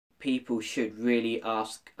people should really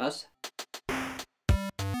ask us.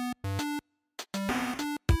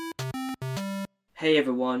 Hey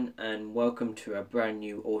everyone, and welcome to a brand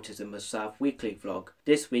new Autism with Sav weekly vlog.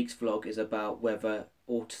 This week's vlog is about whether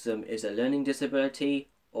autism is a learning disability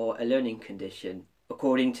or a learning condition.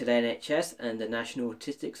 According to the NHS and the National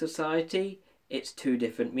Autistic Society, it's two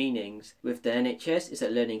different meanings. With the NHS, it's a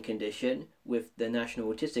learning condition. With the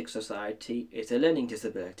National Autistic Society, it's a learning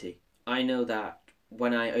disability. I know that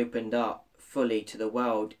when I opened up fully to the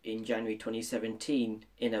world in January 2017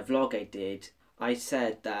 in a vlog I did, I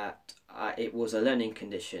said that it was a learning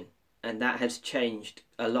condition, and that has changed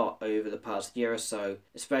a lot over the past year or so,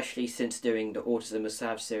 especially since doing the Autism with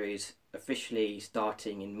Sav series officially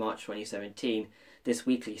starting in March 2017, this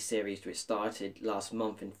weekly series which started last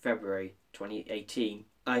month in February 2018.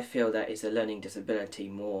 I feel that it's a learning disability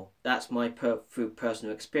more. That's my through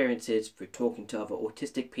personal experiences, through talking to other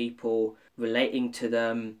autistic people, relating to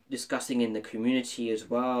them, discussing in the community as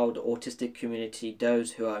well, the autistic community,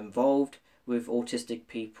 those who are involved with autistic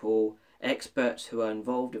people, experts who are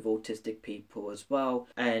involved with autistic people as well.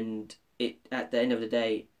 And at the end of the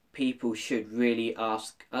day, people should really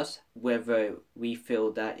ask us whether we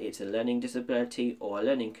feel that it's a learning disability or a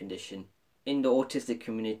learning condition. In the autistic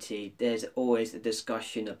community, there's always a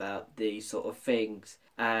discussion about these sort of things.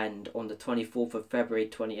 And on the 24th of February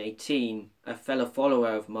 2018, a fellow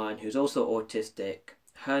follower of mine who's also autistic,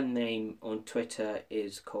 her name on Twitter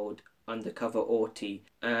is called Undercover Autie,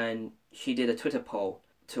 and she did a Twitter poll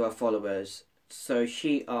to her followers. So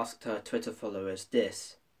she asked her Twitter followers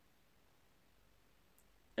this,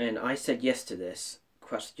 and I said yes to this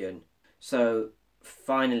question. So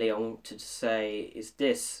finally I wanted to say is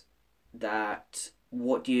this, that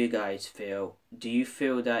what do you guys feel? Do you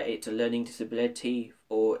feel that it's a learning disability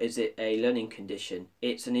or is it a learning condition?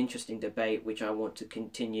 It's an interesting debate which I want to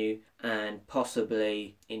continue and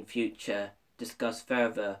possibly in future discuss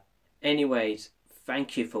further. Anyways,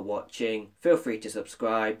 thank you for watching. Feel free to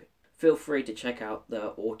subscribe. Feel free to check out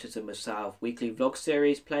the Autism with Sav weekly vlog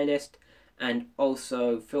series playlist, and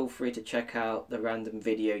also feel free to check out the random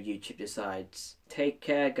video YouTube decides. Take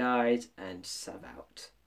care guys, and Sav out.